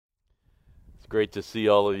Great to see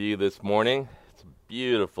all of you this morning. It's a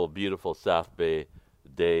beautiful, beautiful South Bay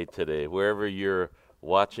day today. Wherever you're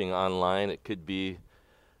watching online, it could be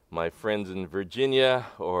my friends in Virginia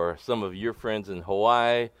or some of your friends in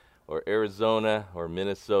Hawaii or Arizona or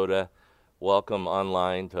Minnesota. Welcome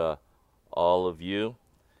online to all of you.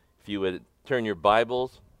 If you would turn your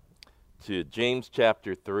Bibles to James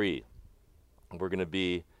chapter 3. We're going to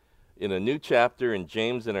be in a new chapter in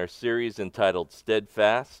James in our series entitled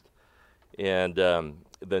Steadfast. And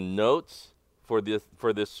the notes for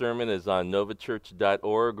this sermon is on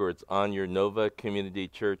novachurch.org, or it's on your Nova Community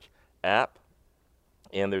Church app.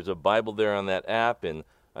 And there's a Bible there on that app, and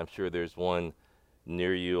I'm sure there's one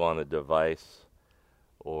near you on a device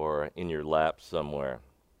or in your lap somewhere.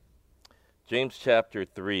 James chapter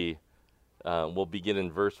 3, we'll begin in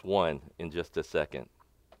verse 1 in just a second.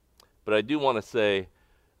 But I do want to say,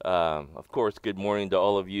 of course, good morning to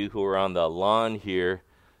all of you who are on the lawn here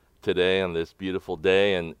today on this beautiful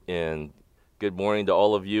day, and good morning to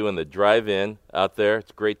all of you in the drive-in out there.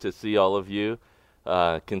 It's great to see all of you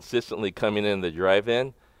consistently coming in the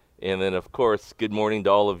drive-in. And then, of course, good morning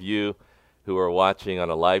to all of you who are watching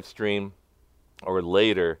on a live stream or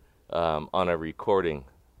later on a recording.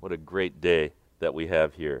 What a great day that we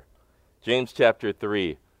have here. James chapter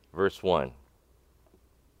 3, verse 1.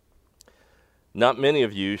 Not many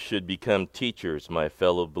of you should become teachers, my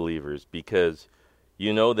fellow believers, because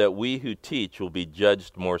you know that we who teach will be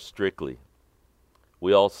judged more strictly.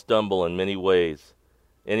 We all stumble in many ways.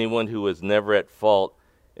 Anyone who is never at fault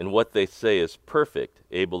in what they say is perfect,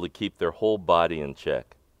 able to keep their whole body in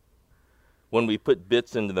check. When we put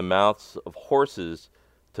bits into the mouths of horses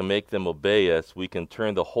to make them obey us, we can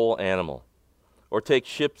turn the whole animal. Or take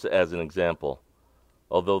ships as an example.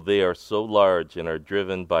 Although they are so large and are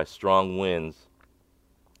driven by strong winds,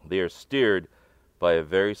 they are steered by a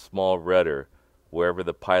very small rudder wherever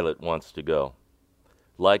the pilot wants to go.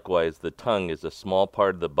 Likewise, the tongue is a small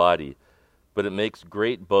part of the body, but it makes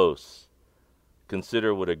great boasts.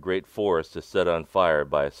 Consider what a great forest is set on fire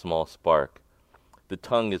by a small spark. The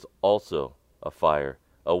tongue is also a fire,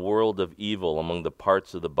 a world of evil among the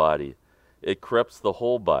parts of the body. It corrupts the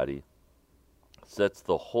whole body, sets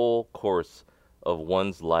the whole course of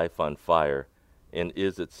one's life on fire, and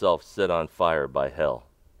is itself set on fire by hell.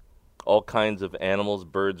 All kinds of animals,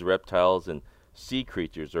 birds, reptiles, and sea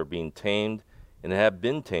creatures are being tamed and have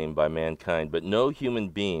been tamed by mankind, but no human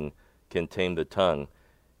being can tame the tongue.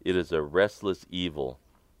 It is a restless evil,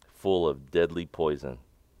 full of deadly poison.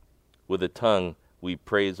 With the tongue we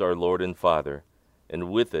praise our Lord and Father, and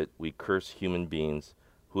with it we curse human beings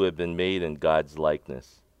who have been made in God's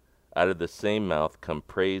likeness. Out of the same mouth come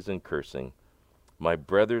praise and cursing. My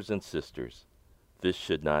brothers and sisters, this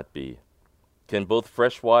should not be. Can both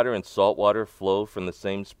fresh water and salt water flow from the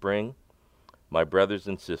same spring? My brothers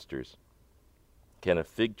and sisters, can a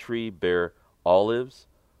fig tree bear olives,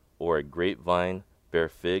 or a grapevine bear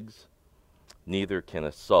figs? Neither can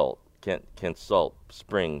salt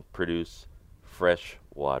spring produce fresh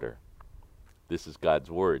water. This is God's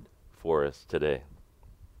word for us today.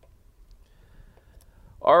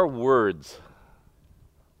 Our words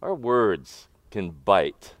can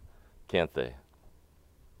bite, can't they?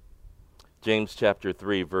 James chapter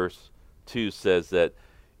 3, verse 2 says that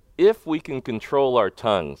if we can control our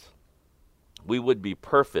tongues, we would be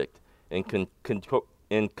perfect and could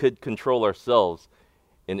control ourselves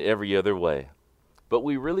in every other way. But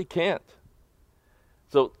we really can't.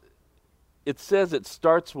 So it says it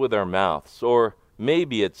starts with our mouths, or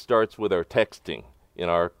maybe it starts with our texting in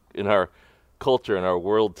our culture, in our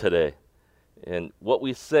world today. And what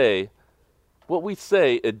we say,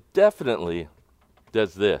 it definitely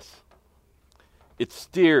does this. It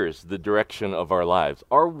steers the direction of our lives.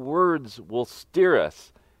 Our words will steer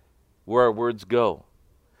us where our words go.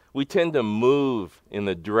 We tend to move in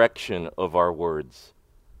the direction of our words.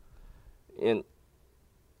 And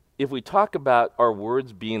if we talk about our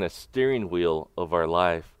words being a steering wheel of our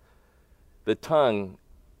life, the tongue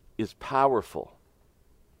is powerful.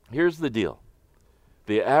 Here's the deal.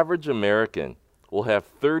 The average American will have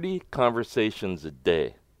 30 conversations a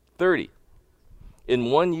day. 30.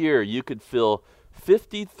 In 1 year, you could fill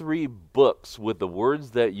 53 books with the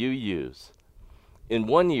words that you use. In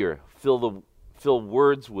 1 year, fill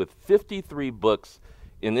words with 53 books,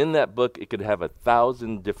 and in that book, it could have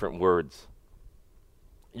 1,000 different words.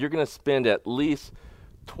 You're going to spend at least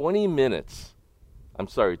 20%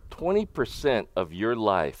 of your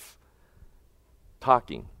life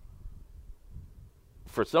talking.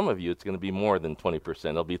 For some of you, it's going to be more than 20%.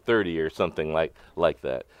 It'll be 30 or something like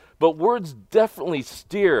that. But words definitely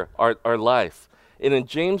steer our life. And in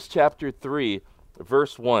James chapter 3,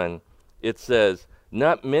 verse 1, it says,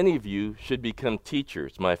 Not many of you should become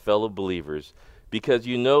teachers, my fellow believers, because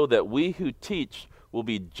you know that we who teach will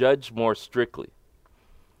be judged more strictly.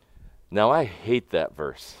 Now, I hate that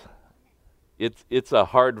verse. It's a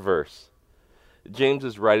hard verse. James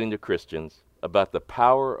is writing to Christians about the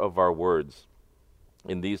power of our words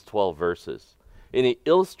in these 12 verses. And he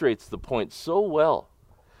illustrates the point so well.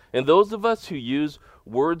 And those of us who use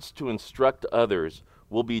words to instruct others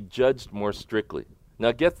will be judged more strictly.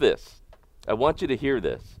 Now get this. I want you to hear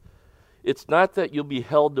this. It's not that you'll be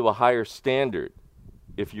held to a higher standard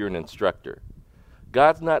if you're an instructor.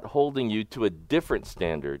 God's not holding you to a different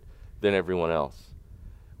standard than everyone else.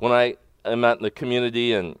 When I am out in the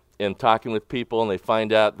community and talking with people and they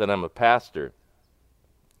find out that I'm a pastor,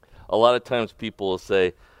 a lot of times people will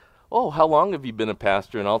say, "Oh, how long have you been a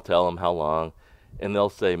pastor?" And I'll tell them how long. And they'll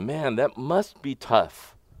say, "Man, that must be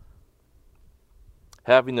tough,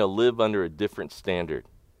 having to live under a different standard."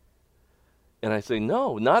 And I say,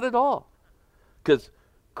 no, not at all. Because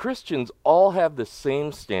Christians all have the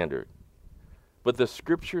same standard. But the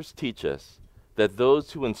scriptures teach us that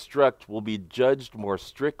those who instruct will be judged more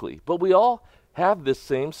strictly. But we all have this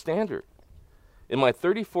same standard. In my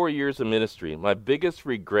 34 years of ministry, my biggest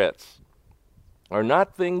regrets are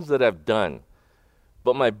not things that I've done,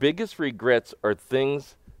 but my biggest regrets are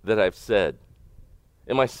things that I've said.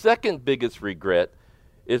 And my second biggest regret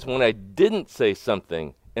is when I didn't say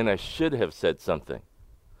something and I should have said something.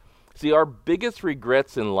 See, our biggest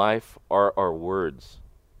regrets in life are our words.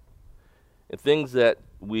 And things that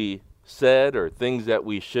we said or things that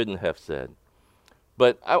we shouldn't have said.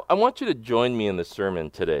 But I want you to join me in the sermon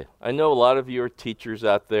today. I know a lot of you are teachers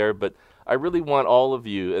out there, but I really want all of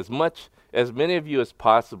you, as many of you as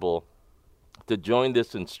possible, to join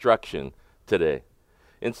this instruction today.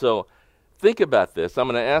 And so think about this. I'm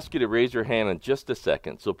going to ask you to raise your hand in just a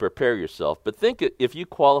second, so prepare yourself. But think if you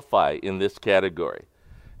qualify in this category.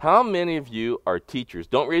 How many of you are teachers?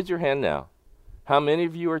 Don't raise your hand now. How many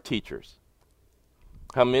of you are teachers?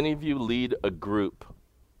 How many of you lead a group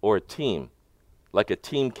or a team, like a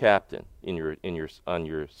team captain on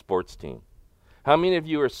your sports team? How many of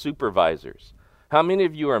you are supervisors? How many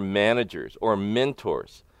of you are managers or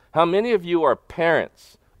mentors? How many of you are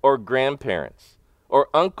parents or grandparents or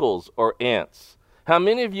uncles or aunts? How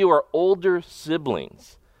many of you are older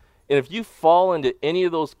siblings? And if you fall into any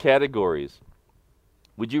of those categories,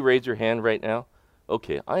 would you raise your hand right now?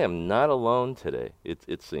 Okay, I am not alone today,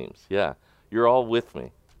 it seems. Yeah, you're all with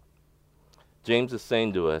me. James is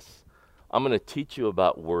saying to us, I'm going to teach you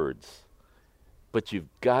about words, but you've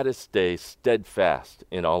got to stay steadfast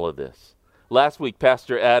in all of this. Last week,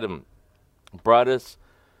 Pastor Adam brought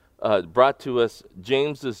to us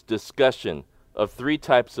James's discussion of three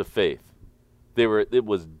types of faith. It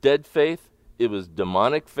was dead faith, it was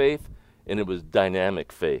demonic faith, and it was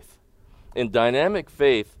dynamic faith. And dynamic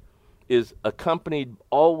faith is accompanied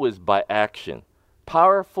always by action.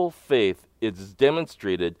 Powerful faith is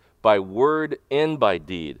demonstrated by word and by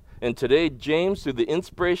deed. And today, James, through the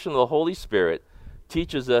inspiration of the Holy Spirit,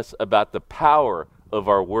 teaches us about the power of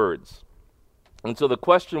our words. And so the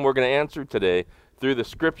question we're going to answer today through the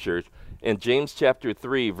scriptures in James chapter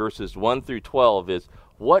 3, verses 1 through 12 is,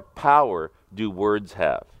 what power do words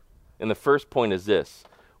have? And the first point is this: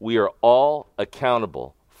 we are all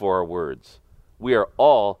accountable for our words. We are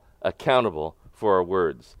all accountable for our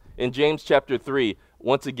words. In James chapter 3,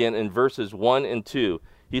 once again in verses 1 and 2,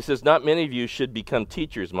 he says, "Not many of you should become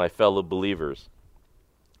teachers, my fellow believers,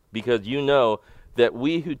 because you know that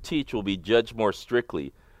we who teach will be judged more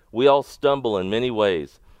strictly. We all stumble in many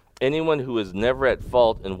ways. Anyone who is never at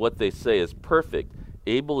fault in what they say is perfect,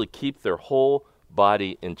 able to keep their whole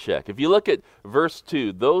body in check." If you look at verse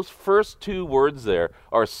 2, those first two words there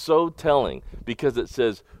are so telling because it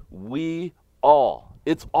says, we all.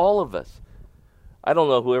 It's all of us. I don't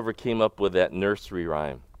know whoever came up with that nursery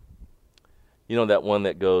rhyme. You know that one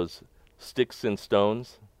that goes, sticks and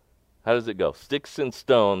stones? How does it go? Sticks and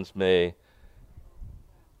stones may,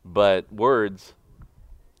 but words,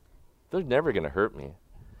 they're never going to hurt me.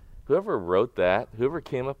 Whoever wrote that, whoever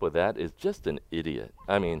came up with that is just an idiot.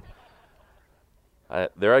 I mean,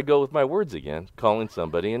 there I go with my words again, calling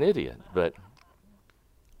somebody an idiot. But,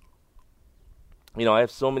 you know, I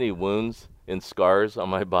have so many wounds and scars on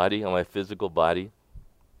my body, on my physical body.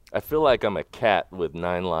 I feel like I'm a cat with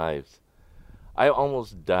 9 lives. I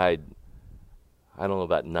almost died, I don't know,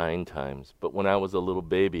 about 9 times. But when I was a little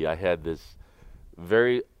baby, I had this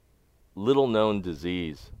very little-known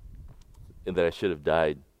disease that I should have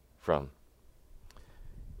died from.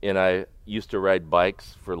 And I used to ride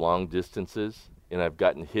bikes for long distances, and I've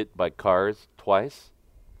gotten hit by cars twice.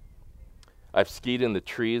 I've skied in the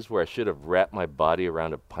trees where I should have wrapped my body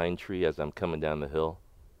around a pine tree as I'm coming down the hill.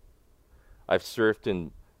 I've surfed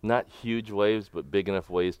in not huge waves, but big enough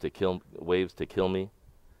waves to kill me.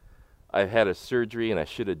 I've had a surgery and I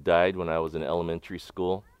should have died when I was in elementary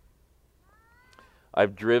school.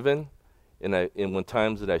 I've driven in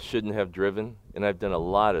times that I shouldn't have driven, and I've done a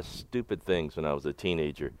lot of stupid things when I was a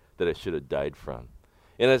teenager that I should have died from.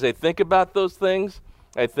 And as I think about those things,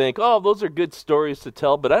 I think, oh, those are good stories to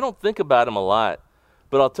tell, but I don't think about them a lot.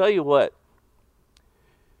 But I'll tell you what,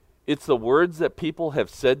 it's the words that people have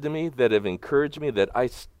said to me that have encouraged me that I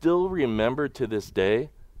still remember to this day.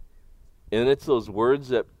 And it's those words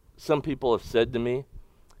that some people have said to me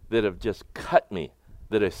that have just cut me,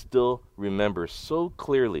 that I still remember so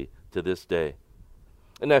clearly to this day.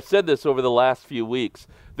 And I've said this over the last few weeks.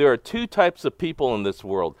 There are two types of people in this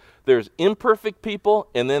world. There's imperfect people,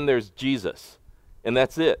 and then there's Jesus. And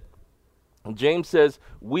that's it. And James says,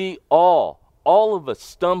 we all of us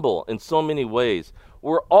stumble in so many ways.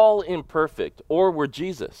 We're all imperfect, or we're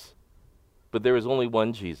Jesus. But there is only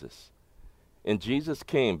one Jesus. And Jesus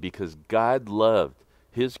came because God loved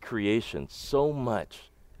his creation so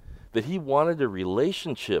much that he wanted a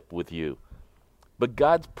relationship with you. But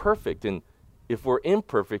God's perfect, and if we're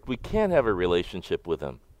imperfect, we can't have a relationship with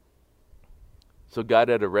him. So God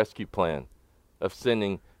had a rescue plan of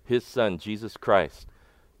sending his son, Jesus Christ,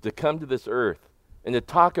 to come to this earth and to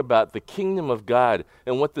talk about the kingdom of God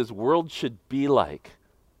and what this world should be like.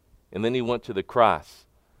 And then he went to the cross.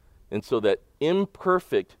 And so that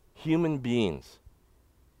imperfect human beings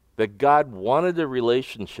that God wanted a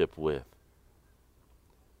relationship with,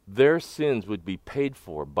 their sins would be paid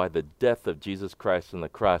for by the death of Jesus Christ on the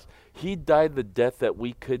cross. He died the death that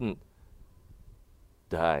we couldn't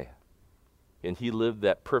die. And he lived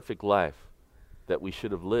that perfect life that we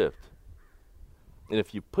should have lived. And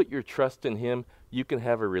if you put your trust in him, you can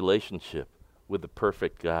have a relationship with the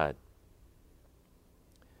perfect God.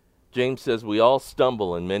 James says we all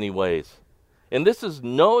stumble in many ways. And this is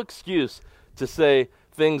no excuse to say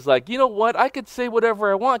things like, you know what, I could say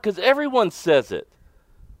whatever I want because everyone says it.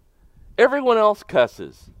 Everyone else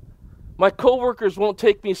cusses. My coworkers won't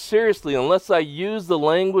take me seriously unless I use the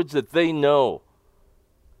language that they know.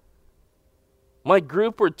 My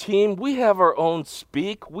group or team, we have our own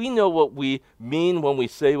speak. We know what we mean when we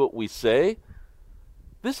say what we say.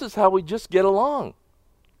 This is how we just get along.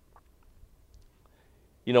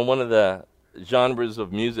 You know, one of the genres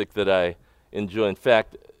of music that I enjoy, in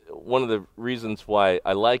fact, one of the reasons why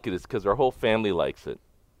I like it is because our whole family likes it.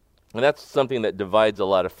 And that's something that divides a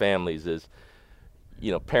lot of families is,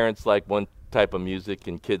 you know, parents like one type of music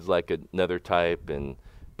and kids like another type.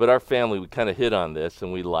 But our family, we kind of hit on this,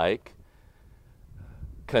 and we like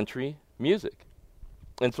country music.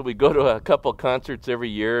 And so we go to a couple concerts every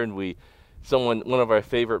year, and one of our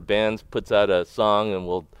favorite bands puts out a song, and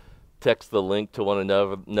we'll text the link to one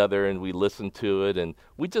another, and we listen to it. And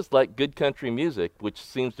we just like good country music, which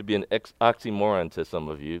seems to be an oxymoron to some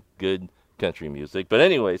of you, good country music. But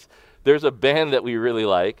anyways, there's a band that we really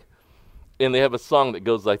like, and they have a song that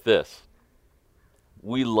goes like this.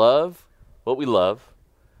 We love what we love.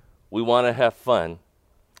 We want to have fun.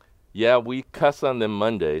 Yeah, we cuss on them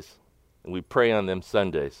Mondays, and we pray on them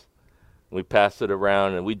Sundays. And we pass it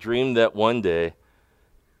around, and we dream that one day,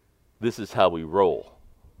 this is how we roll.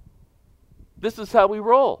 This is how we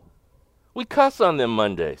roll. We cuss on them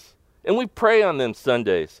Mondays, and we pray on them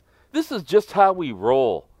Sundays. This is just how we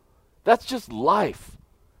roll. That's just life.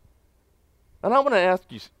 And I want to ask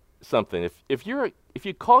you something. If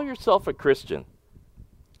you call yourself a Christian,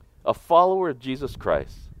 a follower of Jesus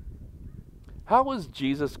Christ, how is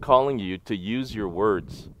Jesus calling you to use your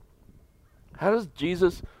words? How does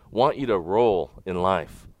Jesus want you to roll in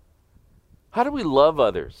life? How do we love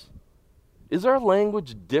others? Is our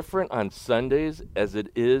language different on Sundays as it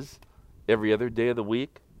is every other day of the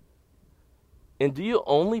week? And do you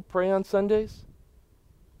only pray on Sundays?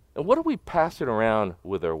 And what are we passing around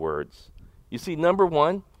with our words? You see, number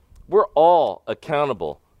one, we're all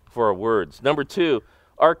accountable for our words. Number two,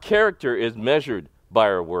 our character is measured by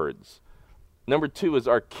our words. Number two is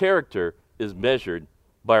our character is measured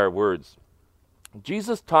by our words.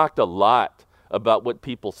 Jesus talked a lot about what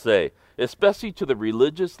people say, especially to the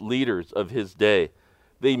religious leaders of his day.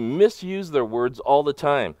 They misuse their words all the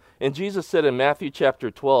time. And Jesus said in Matthew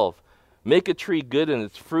chapter 12, make a tree good and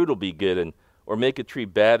its fruit will be good, or make a tree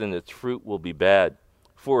bad and its fruit will be bad.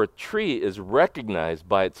 For a tree is recognized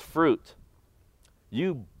by its fruit.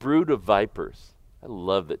 You brood of vipers. I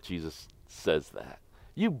love that Jesus says that.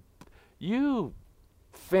 You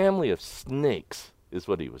family of snakes is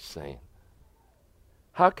what he was saying.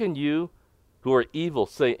 How can you who are evil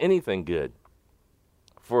say anything good?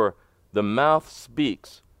 For The mouth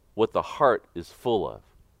speaks what the heart is full of.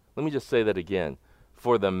 Let me just say that again.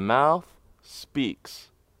 For the mouth speaks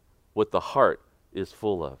what the heart is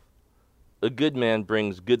full of. A good man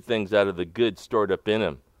brings good things out of the good stored up in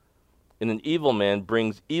him, and an evil man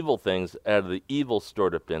brings evil things out of the evil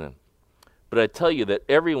stored up in him. But I tell you that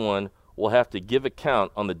everyone will have to give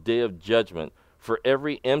account on the day of judgment for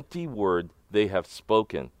every empty word they have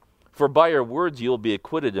spoken. For by your words you'll be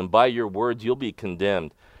acquitted, and by your words you'll be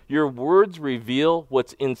condemned. Your words reveal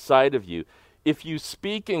what's inside of you. If you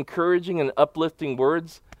speak encouraging and uplifting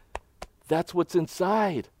words, that's what's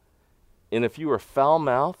inside. And if you are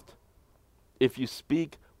foul-mouthed, if you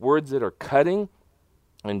speak words that are cutting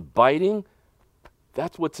and biting,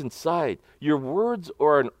 that's what's inside. Your words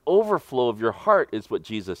are an overflow of your heart, is what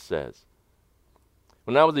Jesus says.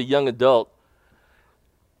 When I was a young adult,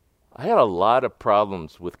 I had a lot of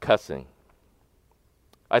problems with cussing.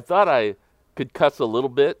 I thought I could cuss a little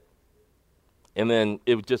bit, and then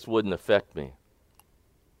it just wouldn't affect me.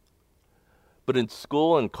 But in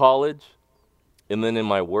school and college, and then in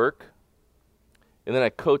my work, and then I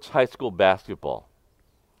coached high school basketball.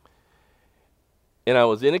 And I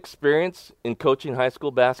was inexperienced in coaching high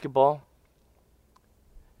school basketball,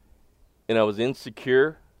 and I was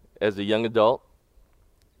insecure as a young adult.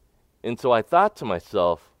 And so I thought to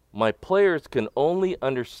myself, my players can only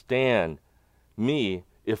understand me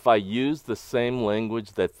if I use the same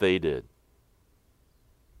language that they did.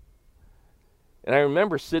 And I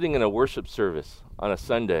remember sitting in a worship service on a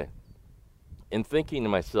Sunday and thinking to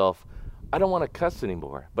myself, I don't want to cuss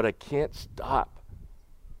anymore, but I can't stop.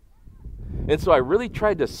 And so I really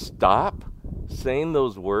tried to stop saying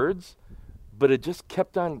those words, but it just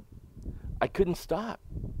kept on, I couldn't stop.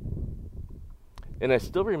 And I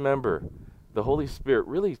still remember the Holy Spirit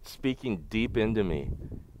really speaking deep into me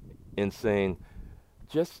and saying,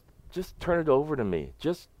 just turn it over to me.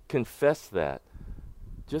 Just confess that.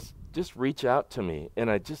 Just reach out to me. And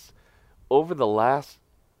I just, over the last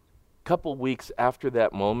couple weeks after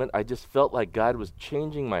that moment, I just felt like God was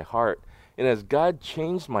changing my heart. And as God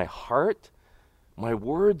changed my heart, my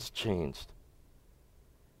words changed.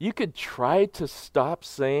 You could try to stop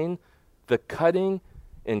saying the cutting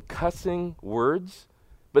and cussing words,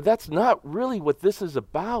 but that's not really what this is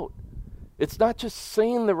about. It's not just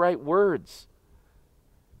saying the right words.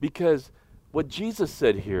 Because what Jesus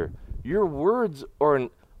said here, your words are an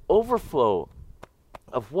overflow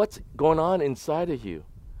of what's going on inside of you.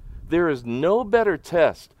 There is no better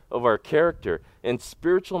test of our character and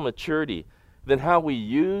spiritual maturity than how we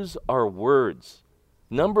use our words.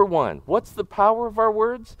 Number one, what's the power of our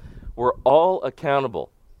words? We're all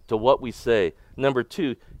accountable to what we say. Number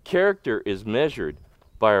two, character is measured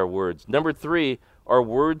by our words. Number three, our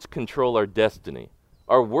words control our destiny.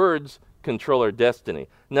 Our words control our destiny.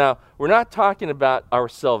 Now, we're not talking about our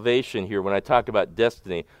salvation here when I talk about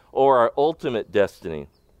destiny or our ultimate destiny.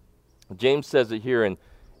 James says it here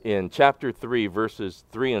in chapter 3, verses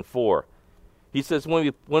 3 and 4. He says,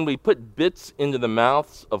 when we put bits into the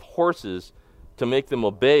mouths of horses to make them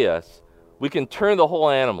obey us, we can turn the whole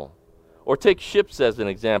animal. Or take ships as an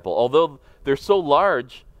example. Although they're so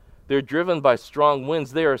large, they're driven by strong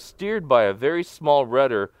winds. They are steered by a very small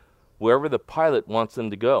rudder wherever the pilot wants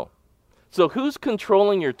them to go. So who's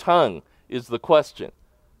controlling your tongue is the question.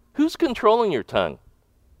 Who's controlling your tongue?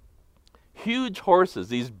 Huge horses,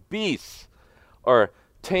 these beasts, are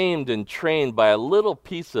tamed and trained by a little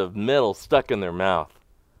piece of metal stuck in their mouth.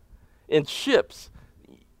 And ships,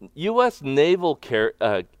 U.S. naval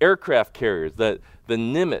aircraft carriers, the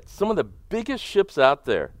Nimitz, some of the biggest ships out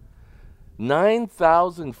there,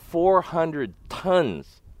 9,400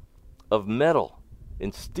 tons of metal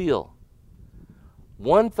and steel,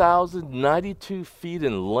 1,092 feet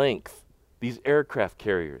in length, these aircraft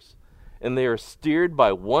carriers. And they are steered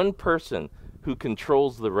by one person who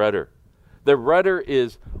controls the rudder. The rudder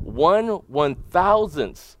is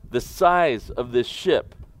 1/1000th the size of this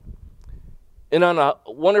ship. And on a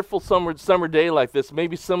wonderful summer day like this,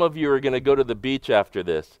 maybe some of you are going to go to the beach after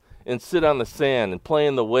this and sit on the sand and play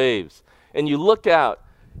in the waves. And you look out,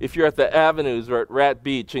 if you're at the Avenues or at Rat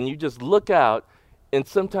Beach, and you just look out, and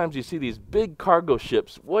sometimes you see these big cargo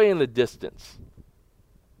ships way in the distance.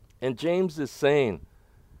 And James is saying,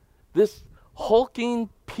 this hulking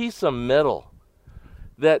piece of metal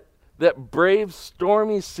that braves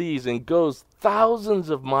stormy seas and goes thousands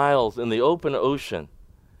of miles in the open ocean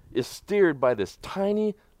is steered by this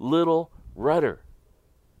tiny little rudder.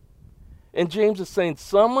 And James is saying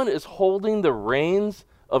someone is holding the reins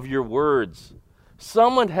of your words.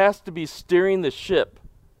 Someone has to be steering the ship.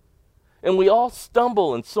 And we all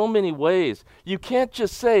stumble in so many ways. You can't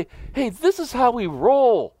just say, hey, this is how we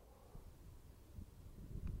roll.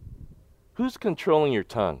 Who's controlling your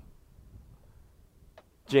tongue?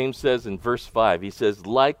 James says in verse 5, he says,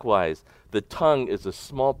 likewise, the tongue is a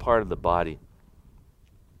small part of the body,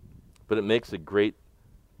 but it makes a great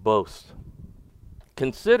boast.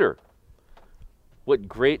 Consider what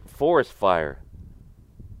great forest fire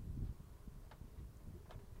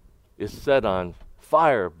is set on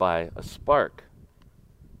fire by a spark.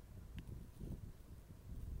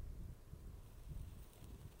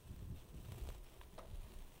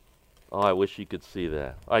 Oh, I wish you could see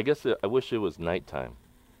that. I wish it was nighttime.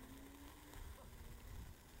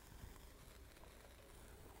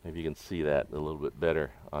 Maybe you can see that a little bit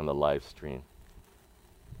better on the live stream.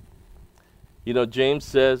 You know, James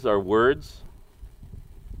says our words,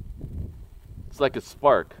 it's like a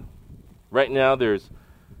spark. Right now there's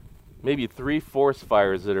maybe 3 forest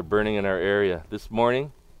fires that are burning in our area. This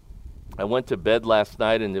morning, I went to bed last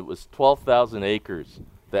night and it was 12,000 acres,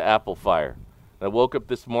 the apple fire. I woke up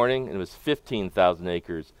this morning and it was 15,000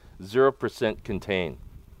 acres, 0% contained.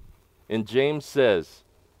 And James says,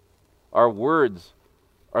 our words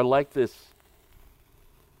are like this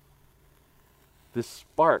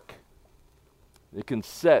spark. It can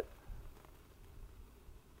set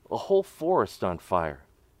a whole forest on fire.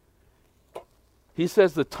 He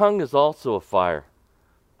says the tongue is also a fire.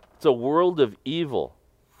 It's a world of evil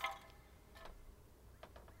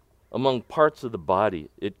among parts of the body.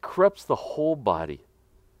 It corrupts the whole body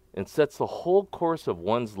and sets the whole course of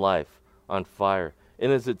one's life on fire and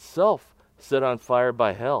is itself set on fire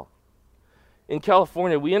by hell. In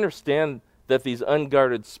California, we understand that these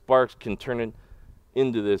unguarded sparks can turn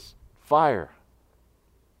into this fire.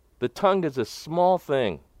 The tongue is a small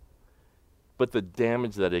thing, but the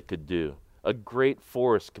damage that it could do. A great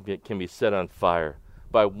forest can be set on fire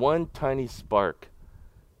by one tiny spark.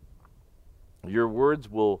 Your words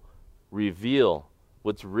will reveal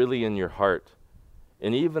what's really in your heart.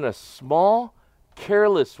 And even a small,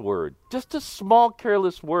 careless word, just a small,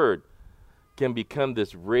 careless word, can become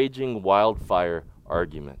this raging wildfire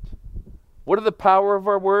argument. What are the power of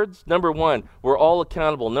our words? Number 1, we're all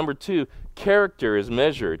accountable. Number 2, character is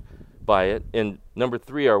measured by it. And number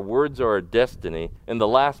 3, our words are our destiny. And the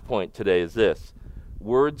last point today is this: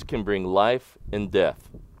 words can bring life and death.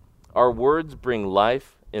 Our words bring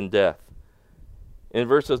life and death. In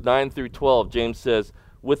verses 9 through 12, James says,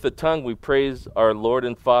 with the tongue we praise our Lord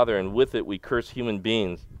and Father, and with it we curse human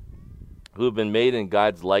beings who have been made in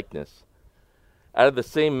God's likeness. Out of the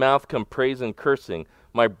same mouth come praise and cursing.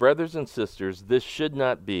 My brothers and sisters, this should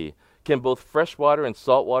not be. Can both fresh water and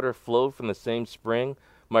salt water flow from the same spring?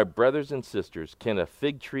 My brothers and sisters, can a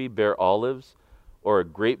fig tree bear olives or a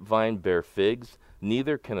grapevine bear figs?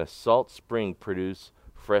 Neither can a salt spring produce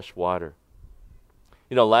fresh water.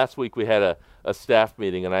 You know, last week we had a staff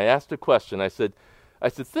meeting, and I asked a question. I said,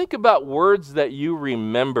 think about words that you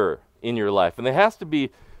remember in your life. And it has to be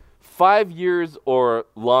 5 years or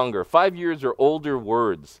longer, 5 years or older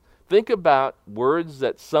words. Think about words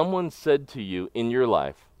that someone said to you in your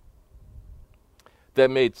life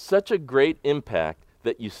that made such a great impact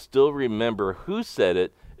that you still remember who said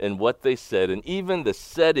it and what they said, and even the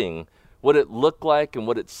setting, what it looked like and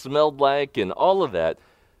what it smelled like and all of that.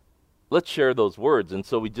 Let's share those words. And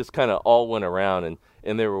so we just kind of all went around,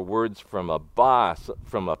 and there were words from a boss,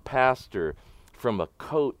 from a pastor, from a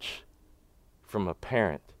coach, from a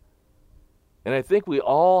parent. And I think we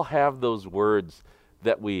all have those words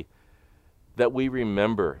that we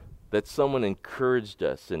remember, that someone encouraged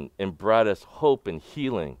us and brought us hope and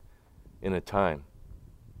healing in a time.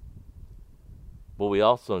 But we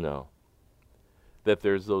also know that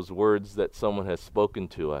there's those words that someone has spoken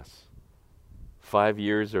to us 5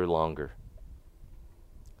 years or longer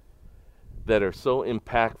that are so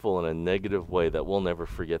impactful in a negative way that we'll never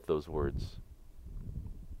forget those words.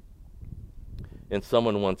 And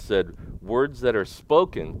someone once said, words that are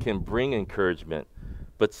spoken can bring encouragement,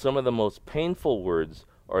 but some of the most painful words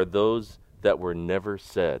are those that were never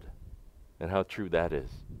said. And how true that is.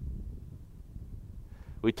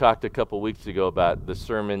 We talked a couple weeks ago about the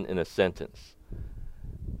sermon in a sentence.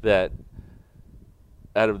 That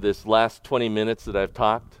out of this last 20 minutes that I've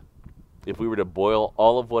talked, if we were to boil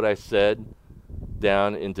all of what I said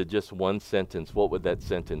down into just one sentence, what would that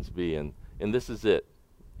sentence be? And this is it.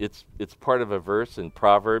 It's part of a verse in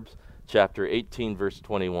Proverbs chapter 18, verse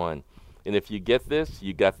 21. And if you get this,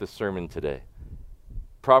 you got the sermon today.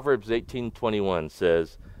 Proverbs 18:21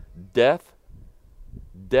 says, Death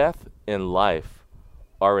and life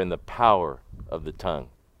are in the power of the tongue.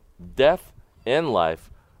 Death and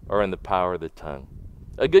life are in the power of the tongue.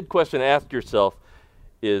 A good question to ask yourself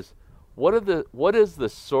is, what is the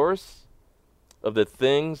source of the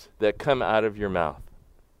things that come out of your mouth?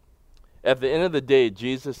 At the end of the day,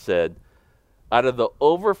 Jesus said Out of the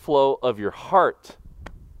overflow of your heart,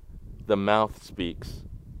 the mouth speaks.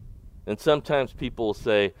 And sometimes people will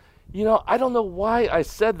say, I don't know why I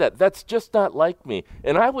said that. That's just not like me.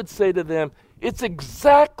 And I would say to them, it's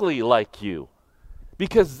exactly like you.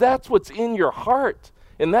 Because that's what's in your heart.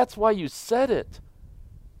 And that's why you said it.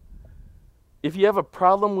 If you have a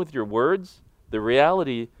problem with your words, the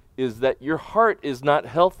reality is that your heart is not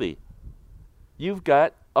healthy. You've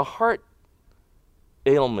got a heart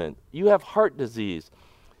ailment. You have heart disease.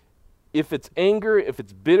 If it's anger, if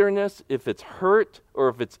it's bitterness, if it's hurt, or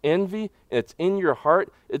if it's envy, and it's in your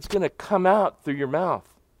heart, it's going to come out through your mouth.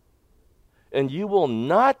 And you will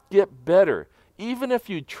not get better. Even if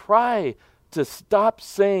you try to stop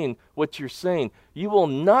saying what you're saying, you will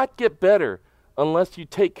not get better unless you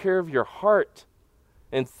take care of your heart.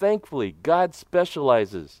 And thankfully, God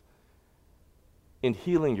specializes in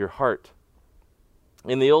healing your heart.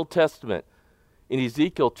 In the Old Testament, in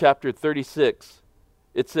Ezekiel chapter 36,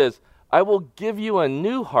 it says, I will give you a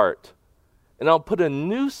new heart, and I'll put a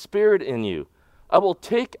new spirit in you. I will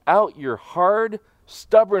take out your hard,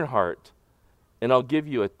 stubborn heart, and I'll give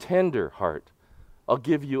you a tender heart. I'll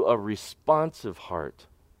give you a responsive heart.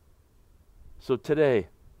 So today,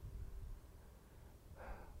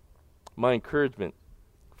 my encouragement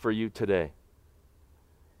for you today,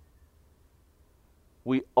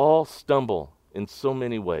 we all stumble in so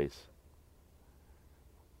many ways.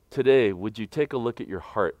 Today, would you take a look at your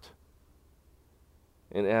heart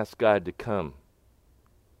and ask God to come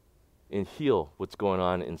and heal what's going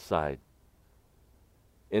on inside?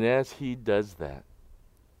 And as He does that,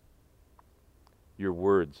 your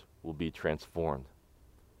words will be transformed,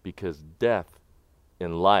 because death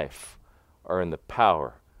and life are in the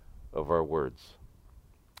power of our words.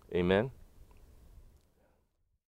 Amen.